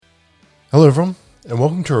Hello everyone, and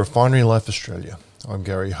welcome to Refinery Life Australia. I'm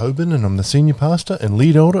Gary Hoban, and I'm the Senior Pastor and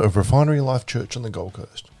Lead Elder of Refinery Life Church on the Gold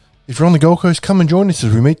Coast. If you're on the Gold Coast, come and join us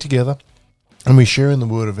as we meet together and we share in the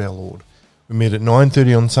Word of our Lord. We meet at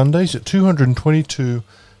 9:30 on Sundays at 222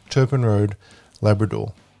 Turpin Road,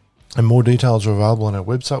 Labrador. And more details are available on our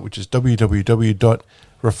website, which is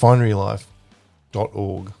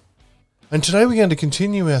www.refinerylife.org. And today we're going to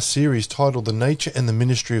continue our series titled The Nature and the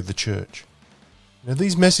Ministry of the Church. Now,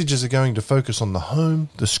 these messages are going to focus on the home,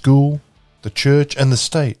 the school, the church, and the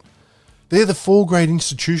state. They're the four great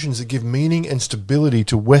institutions that give meaning and stability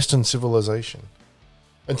to Western civilization.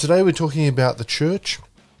 And today we're talking about the church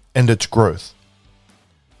and its growth.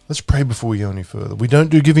 Let's pray before we go any further. We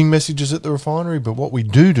don't do giving messages at the refinery, but what we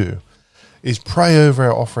do is pray over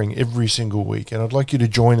our offering every single week. And I'd like you to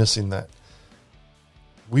join us in that.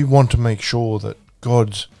 We want to make sure that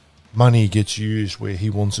God's money gets used where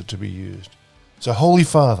He wants it to be used. So, Holy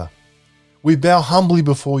Father, we bow humbly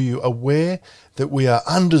before you, aware that we are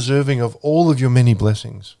undeserving of all of your many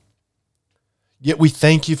blessings. Yet we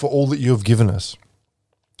thank you for all that you have given us.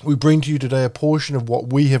 We bring to you today a portion of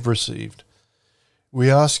what we have received. We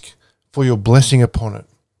ask for your blessing upon it.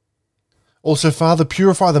 Also, Father,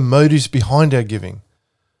 purify the motives behind our giving,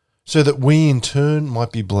 so that we in turn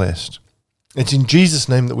might be blessed. It's in Jesus'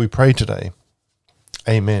 name that we pray today.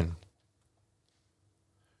 Amen.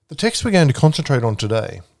 The text we're going to concentrate on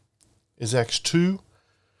today is Acts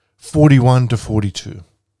 2:41-42.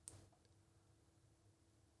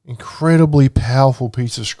 Incredibly powerful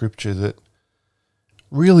piece of scripture that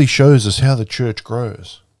really shows us how the church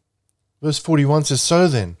grows. Verse 41 says, "So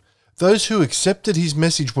then, those who accepted his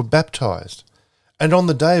message were baptized, and on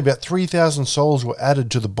the day about 3,000 souls were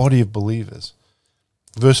added to the body of believers."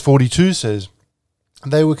 Verse 42 says,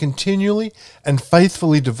 "They were continually and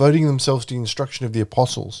faithfully devoting themselves to the instruction of the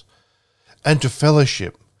apostles, and to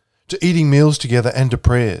fellowship, to eating meals together, and to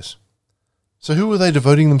prayers." So who were they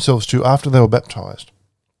devoting themselves to after they were baptized?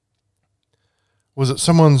 Was it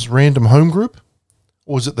someone's random home group?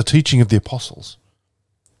 Or was it the teaching of the apostles?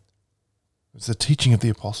 It was the teaching of the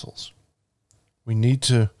apostles. We need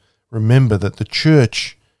to remember that the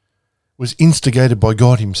church was instigated by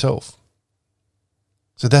God himself.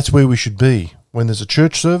 So that's where we should be. When there's a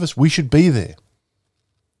church service, we should be there.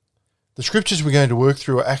 The scriptures we're going to work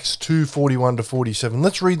through are Acts 2:41-47.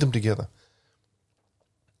 Let's read them together.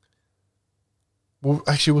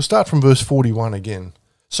 We'll start from verse 41 again.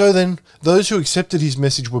 "So then, those who accepted his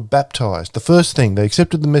message were baptized." The first thing, they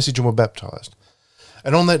accepted the message and were baptized.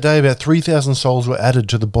 "And on that day, about 3,000 souls were added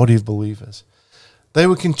to the body of believers. They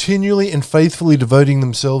were continually and faithfully devoting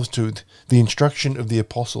themselves to the instruction of the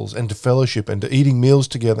apostles, and to fellowship, and to eating meals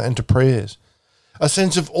together, and to prayers. A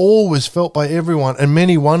sense of awe was felt by everyone, and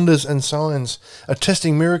many wonders and signs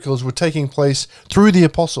attesting miracles were taking place through the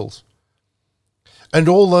apostles. And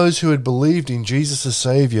all those who had believed in Jesus as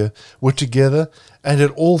Saviour were together and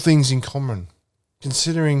had all things in common,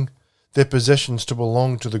 considering their possessions to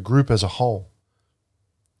belong to the group as a whole.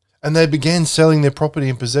 And they began selling their property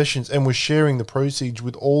and possessions and were sharing the proceeds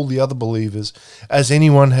with all the other believers as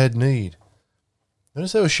anyone had need."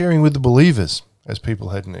 Notice they were sharing with the believers as people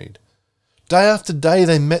had need. "Day after day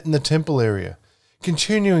they met in the temple area,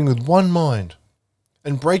 continuing with one mind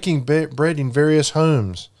and breaking bread in various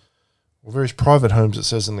homes," or various private homes, it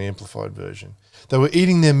says in the Amplified Version. "They were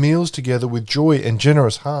eating their meals together with joy and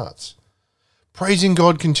generous hearts, praising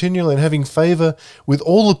God continually and having favour with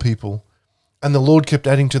all the people, and the Lord kept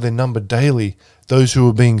adding to their number daily those who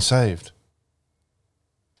were being saved."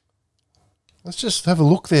 Let's just have a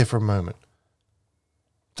look there for a moment.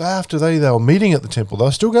 Day after day they were meeting at the temple. They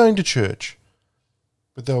were still going to church,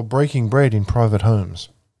 but they were breaking bread in private homes.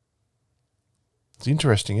 It's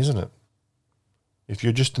interesting, isn't it? If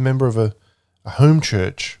you're just a member of a home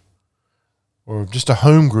church or just a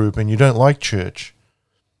home group and you don't like church,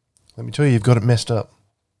 let me tell you, you've got it messed up.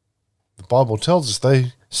 The Bible tells us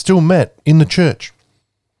they still met in the church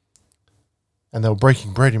and they were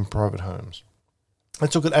breaking bread in private homes.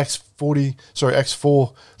 Let's look at Acts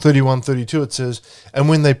 4:31-32. It says, "And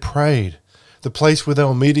when they prayed, the place where they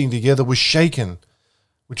were meeting together was shaken,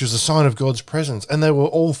 which was a sign of God's presence. And they were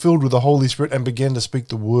all filled with the Holy Spirit and began to speak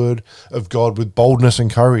the word of God with boldness and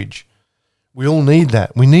courage." We all need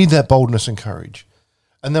that. We need that boldness and courage.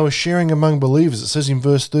 "And they were sharing among believers." It says in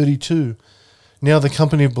verse 32, "Now the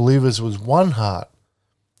company of believers was one heart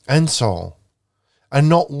and soul, and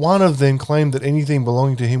not one of them claimed that anything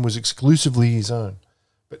belonging to him was exclusively his own,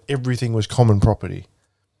 but everything was common property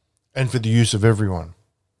and for the use of everyone."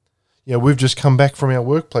 Yeah, we've just come back from our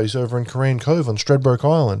workplace over in Coran Cove on Stradbroke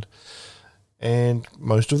Island, and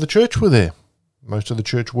most of the church were there. Most of the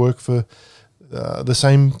church work for the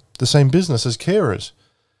same the same business as carers.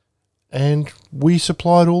 And we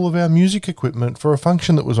supplied all of our music equipment for a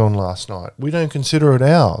function that was on last night. We don't consider it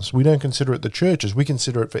ours. We don't consider it the church's. We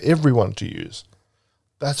consider it for everyone to use.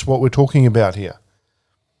 That's what we're talking about here.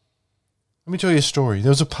 Let me tell you a story. There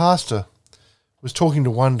was a pastor who was talking to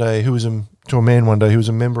a man one day who was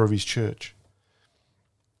a member of his church.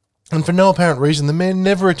 And for no apparent reason, the man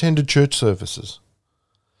never attended church services.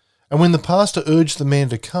 And when the pastor urged the man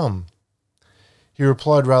to come, he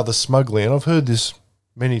replied rather smugly, and I've heard this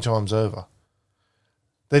many times over,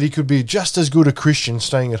 that he could be just as good a Christian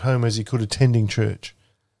staying at home as he could attending church.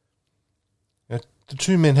 Now, the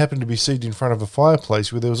two men happened to be seated in front of a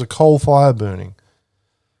fireplace where there was a coal fire burning.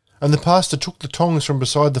 And the pastor took the tongs from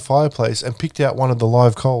beside the fireplace and picked out one of the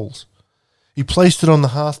live coals. He placed it on the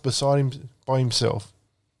hearth beside him by himself.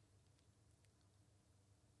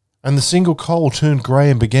 And the single coal turned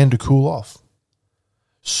grey and began to cool off.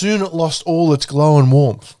 Soon it lost all its glow and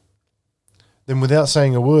warmth. Then without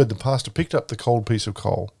saying a word, the pastor picked up the cold piece of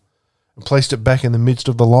coal and placed it back in the midst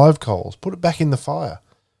of the live coals, put it back in the fire.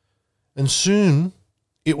 And soon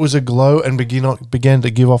it was aglow and began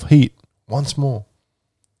to give off heat once more.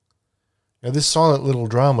 Now, this silent little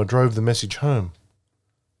drama drove the message home.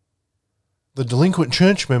 The delinquent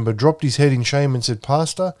church member dropped his head in shame and said,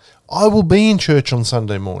 "Pastor, I will be in church on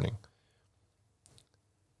Sunday morning."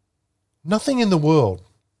 Nothing in the world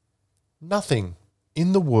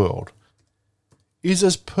is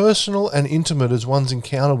as personal and intimate as one's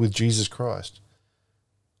encounter with Jesus Christ.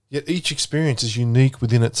 Yet each experience is unique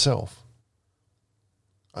within itself.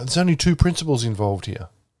 There's only two principles involved here: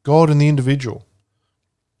 God and the individual.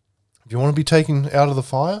 If you want to be taken out of the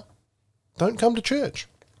fire, don't come to church.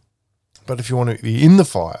 But if you want to be in the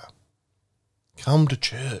fire, come to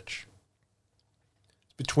church.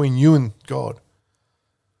 It's between you and God.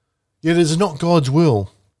 Yet it is not God's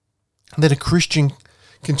will that a Christian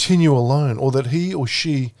continue alone, or that he or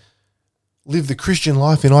she live the Christian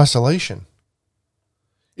life in isolation.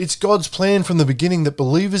 It's God's plan from the beginning that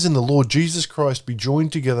believers in the Lord Jesus Christ be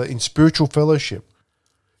joined together in spiritual fellowship,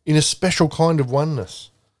 in a special kind of oneness.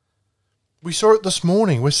 We saw it this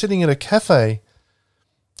morning. We're sitting at a cafe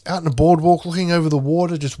out in a boardwalk looking over the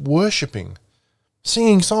water, just worshipping,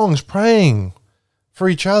 singing songs, praying for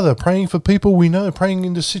each other, praying for people we know, praying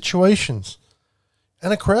into situations.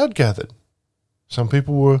 And a crowd gathered. Some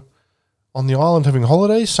people were on the island having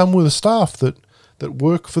holidays. Some were the staff that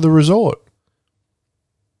work for the resort.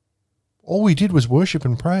 All we did was worship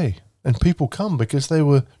and pray, and people come because they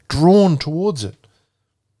were drawn towards it.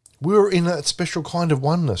 We were in that special kind of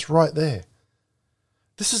oneness right there.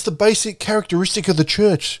 This is the basic characteristic of the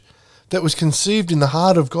church that was conceived in the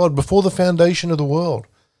heart of God before the foundation of the world.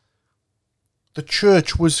 The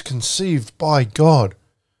church was conceived by God.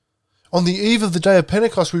 On the eve of the day of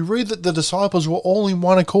Pentecost, we read that the disciples were all in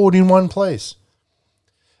one accord in one place.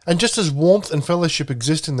 And just as warmth and fellowship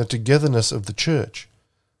exist in the togetherness of the church,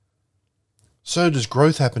 so does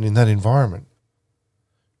growth happen in that environment.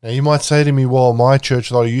 Now, you might say to me, well, my church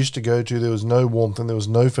that I used to go to, there was no warmth and there was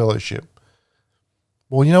no fellowship.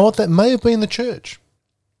 Well, you know what? That may have been the church.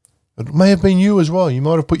 It may have been you as well. You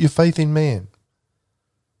might have put your faith in man.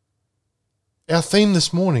 Our theme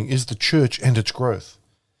this morning is the church and its growth.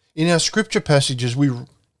 In our scripture passages, we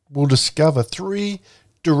will discover three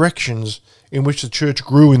directions in which the church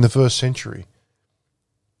grew in the first century.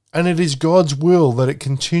 And it is God's will that it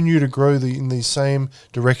continue to grow in these same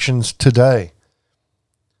directions today.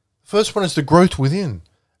 The first one is the growth within.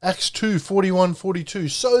 Acts 2:41-42.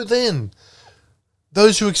 So then,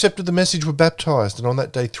 those who accepted the message were baptized, and on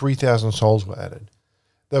that day 3,000 souls were added.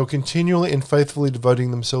 They were continually and faithfully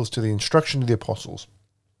devoting themselves to the instruction of the apostles,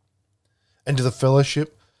 and to the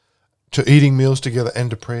fellowship, to eating meals together, and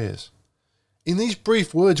to prayers. In these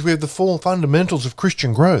brief words, we have the four fundamentals of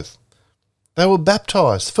Christian growth. They were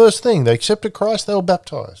baptized. First thing, they accepted Christ, they were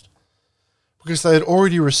baptized, because they had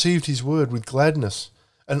already received his word with gladness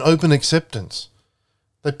and open acceptance.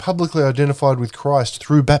 They publicly identified with Christ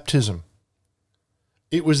through baptism.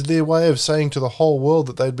 It was their way of saying to the whole world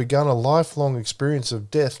that they'd begun a lifelong experience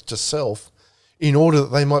of death to self in order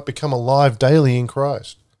that they might become alive daily in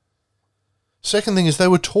Christ. Second thing is they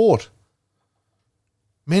were taught.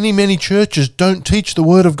 Many churches don't teach the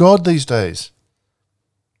word of God these days,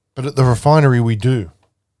 but at the refinery we do.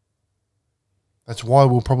 That's why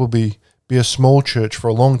we'll probably be a small church for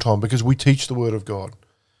a long time, because we teach the word of God.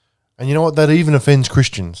 And you know what? That even offends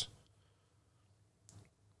Christians.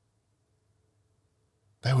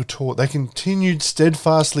 They were taught. They continued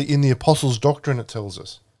steadfastly in the apostles' doctrine, it tells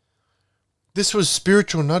us. This was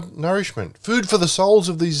spiritual nourishment, food for the souls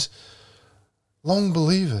of these long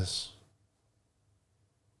believers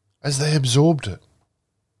as they absorbed it.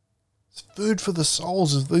 It's food for the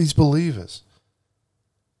souls of these believers.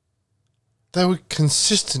 They were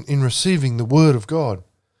consistent in receiving the word of God.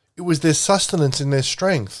 It was their sustenance and their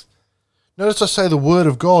strength. Notice I say the word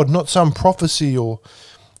of God, not some prophecy or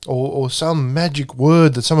some magic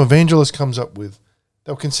word that some evangelist comes up with.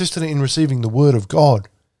 They were consistent in receiving the word of God.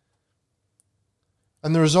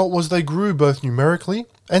 And the result was they grew both numerically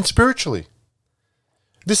and spiritually.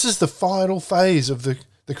 This is the final phase of the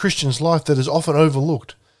Christian's life that is often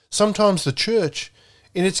overlooked. Sometimes the church,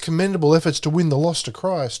 in its commendable efforts to win the lost to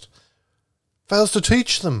Christ, fails to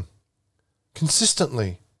teach them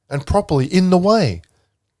consistently and properly in the way.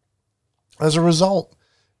 As a result,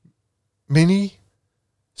 many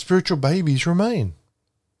spiritual babies remain,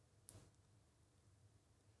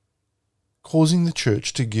 causing the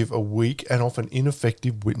church to give a weak and often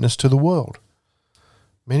ineffective witness to the world.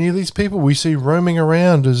 Many of these people we see roaming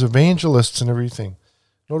around as evangelists and everything,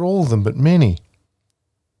 not all of them, but many,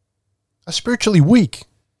 are spiritually weak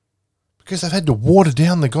because they've had to water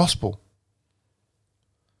down the gospel.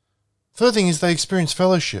 Third thing is they experience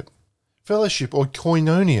fellowship. Fellowship, or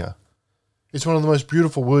koinonia, is one of the most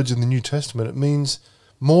beautiful words in the New Testament. It means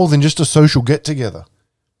more than just a social get-together.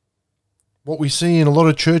 What we see in a lot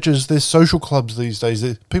of churches, there's social clubs these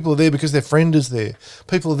days. People are there because their friend is there.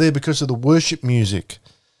 People are there because of the worship music.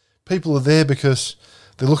 People are there because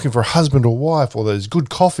they're looking for a husband or wife, or there's good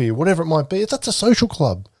coffee, or whatever it might be. That's a social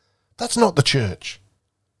club. That's not the church.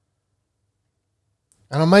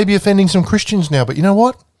 And I may be offending some Christians now, but you know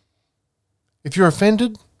what? If you're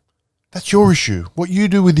offended, that's your issue. What you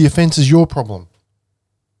do with the offense is your problem.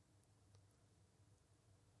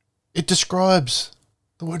 It describes,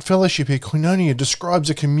 the word fellowship here, koinonia,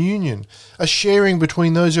 describes a communion, a sharing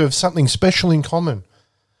between those who have something special in common.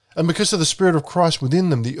 And because of the Spirit of Christ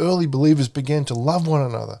within them, the early believers began to love one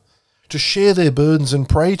another, to share their burdens and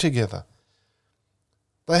pray together.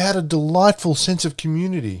 They had a delightful sense of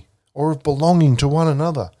community or of belonging to one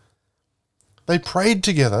another. They prayed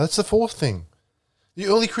together. That's the fourth thing. The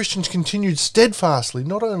early Christians continued steadfastly,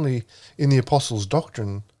 not only in the apostles'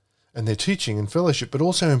 doctrine and their teaching and fellowship, but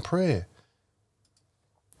also in prayer.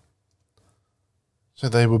 So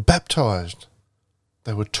they were baptized,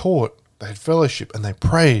 they were taught, they had fellowship, and they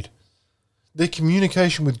prayed. Their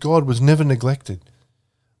communication with God was never neglected.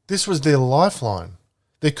 This was their lifeline,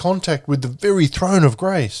 their contact with the very throne of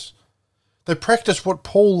grace. They practiced what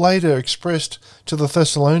Paul later expressed to the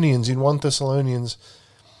Thessalonians in 1 Thessalonians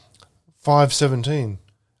 5:17,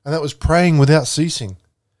 and that was praying without ceasing.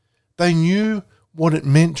 They knew what it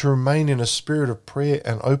meant to remain in a spirit of prayer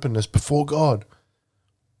and openness before God.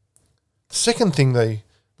 The second thing that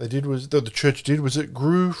the church did was it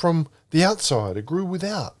grew from the outside. It grew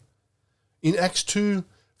without. In Acts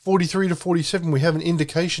 2:43 to 47, we have an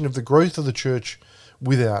indication of the growth of the church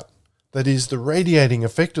without. That is, the radiating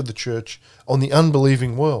effect of the church on the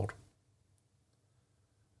unbelieving world.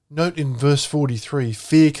 Note in verse 43,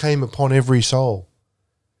 fear came upon every soul.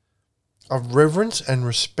 Of reverence and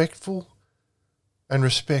respect for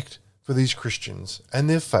these Christians and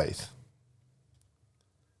their faith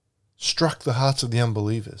struck the hearts of the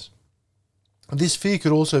unbelievers. This fear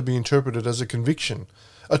could also be interpreted as a conviction,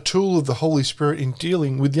 a tool of the Holy Spirit in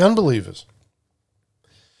dealing with the unbelievers.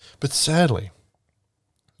 But sadly,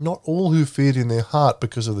 not all who feared in their heart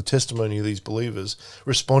because of the testimony of these believers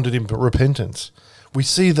responded in repentance. We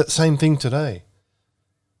see that same thing today,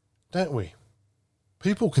 don't we?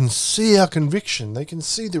 People can see our conviction. They can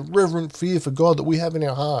see the reverent fear for God that we have in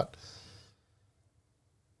our heart.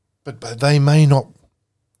 But they may not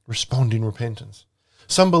respond in repentance.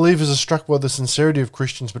 Some believers are struck by the sincerity of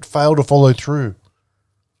Christians but fail to follow through.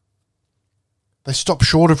 They stop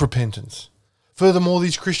short of repentance. Furthermore,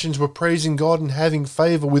 these Christians were praising God and having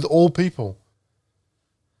favor with all people.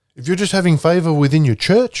 If you're just having favor within your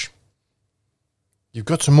church, you've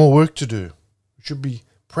got some more work to do. You should be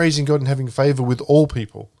praising God and having favor with all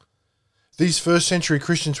people. These first century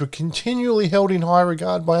Christians were continually held in high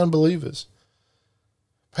regard by unbelievers.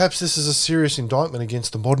 Perhaps this is a serious indictment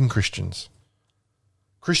against the modern Christians.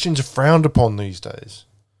 Christians are frowned upon these days.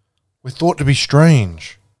 We're thought to be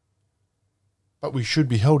strange. But we should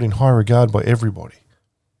be held in high regard by everybody.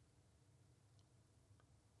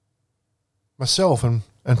 Myself and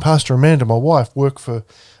Pastor Amanda, my wife, work for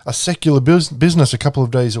a secular business a couple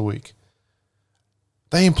of days a week.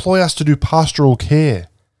 They employ us to do pastoral care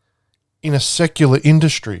in a secular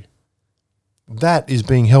industry. That is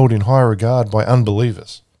being held in high regard by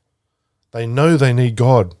unbelievers. They know they need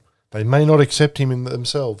God. They may not accept him in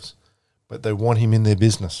themselves, but they want him in their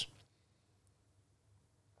business.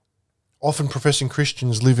 Often professing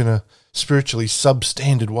Christians live in a spiritually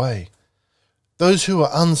substandard way. Those who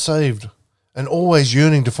are unsaved and always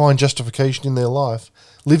yearning to find justification in their life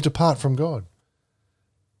lived apart from God.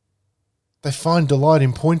 They find delight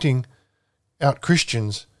in pointing out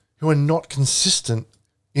Christians who are not consistent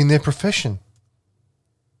in their profession.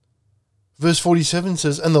 Verse 47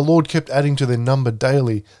 says, "And the Lord kept adding to their number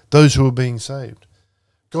daily those who were being saved."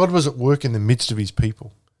 God was at work in the midst of his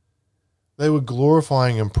people. They were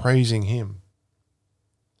glorifying and praising him.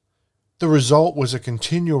 The result was a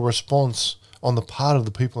continual response on the part of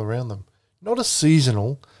the people around them. Not a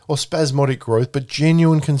seasonal or spasmodic growth, but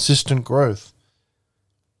genuine, consistent growth.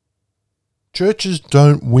 Churches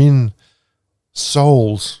don't win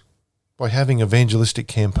souls by having evangelistic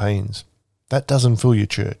campaigns. That doesn't fill your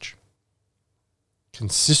church.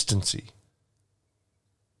 Consistency,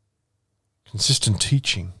 consistent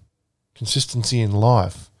teaching, consistency in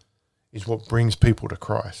life is what brings people to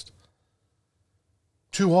Christ.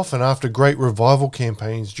 Too often, after great revival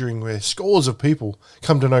campaigns during where scores of people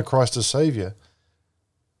come to know Christ as Saviour,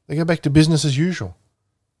 they go back to business as usual.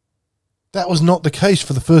 That was not the case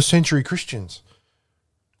for the first century Christians.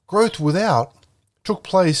 Growth without took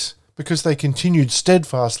place because they continued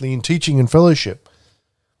steadfastly in teaching and fellowship.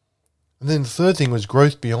 And then the third thing was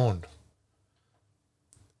growth beyond.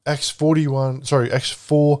 Acts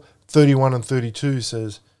 4:31 and 32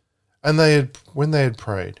 says, "And when they had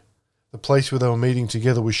prayed, the place where they were meeting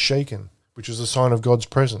together was shaken, which was a sign of God's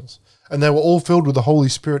presence. And they were all filled with the Holy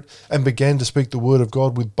Spirit and began to speak the word of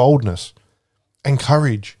God with boldness and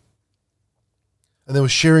courage. And they were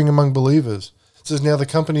sharing among believers." It says, "Now the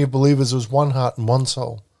company of believers was one heart and one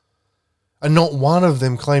soul. And not one of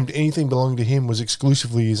them claimed anything belonging to him was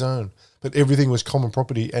exclusively his own, but everything was common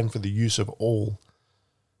property and for the use of all."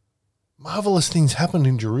 Marvelous things happened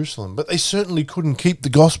in Jerusalem, but they certainly couldn't keep the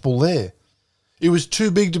gospel there. It was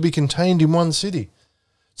too big to be contained in one city.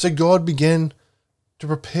 So God began to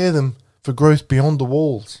prepare them for growth beyond the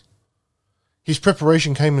walls. His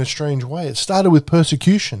preparation came in a strange way. It started with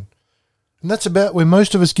persecution. And that's about where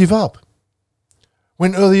most of us give up.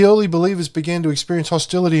 When the early believers began to experience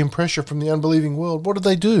hostility and pressure from the unbelieving world, what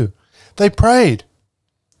did? They prayed.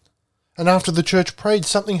 And after the church prayed,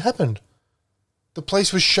 something happened. The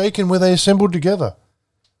place was shaken where they assembled together.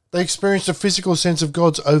 They experienced a physical sense of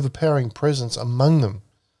God's overpowering presence among them.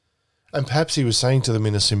 And perhaps he was saying to them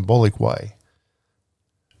in a symbolic way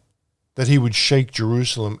that he would shake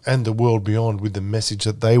Jerusalem and the world beyond with the message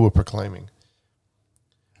that they were proclaiming.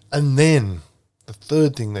 And then the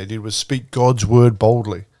third thing they did was speak God's word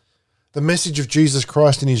boldly. The message of Jesus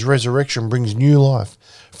Christ and his resurrection brings new life,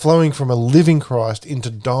 flowing from a living Christ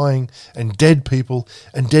into dying and dead people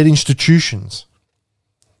and dead institutions,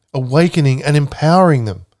 awakening and empowering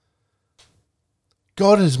them.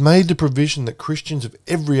 God has made the provision that Christians of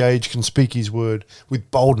every age can speak his word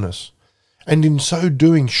with boldness, and in so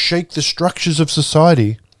doing shake the structures of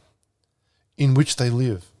society in which they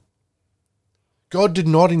live. God did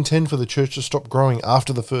not intend for the church to stop growing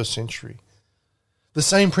after the first century. The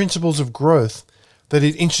same principles of growth that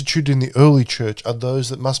it instituted in the early church are those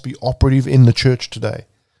that must be operative in the church today.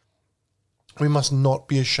 We must not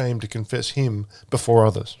be ashamed to confess him before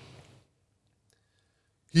others.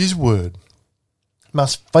 His word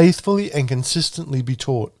must faithfully and consistently be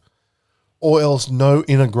taught, or else no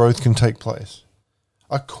inner growth can take place.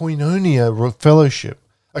 A koinonia fellowship,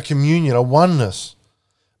 a communion, a oneness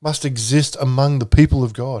must exist among the people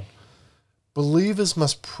of God. Believers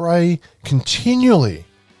must pray continually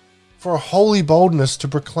for a holy boldness to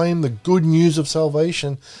proclaim the good news of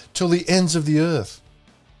salvation till the ends of the earth.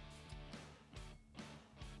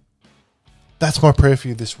 That's my prayer for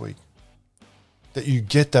you this week, that you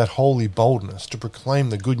get that holy boldness to proclaim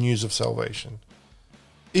the good news of salvation,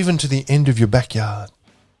 even to the end of your backyard.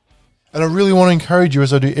 And I really want to encourage you,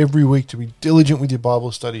 as I do every week, to be diligent with your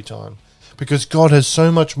Bible study time, because God has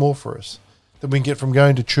so much more for us that we can get from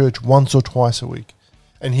going to church once or twice a week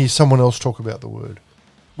and hear someone else talk about the word.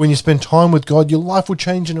 When you spend time with God, your life will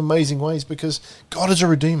change in amazing ways because God is a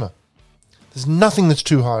redeemer. There's nothing that's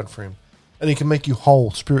too hard for him, and he can make you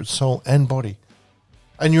whole, spirit, soul, and body.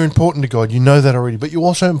 And you're important to God. You know that already, but you're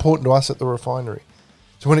also important to us at the Refinery.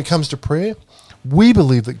 So when it comes to prayer, we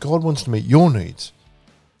believe that God wants to meet your needs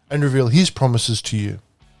and reveal his promises to you.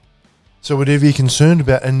 So whatever you're concerned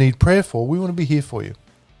about and need prayer for, we want to be here for you.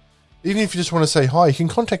 Even if you just want to say hi, you can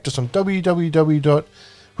contact us on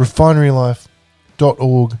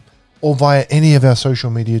www.refinerylife.org or via any of our social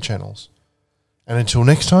media channels. And until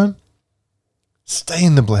next time, stay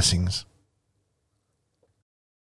in the blessings.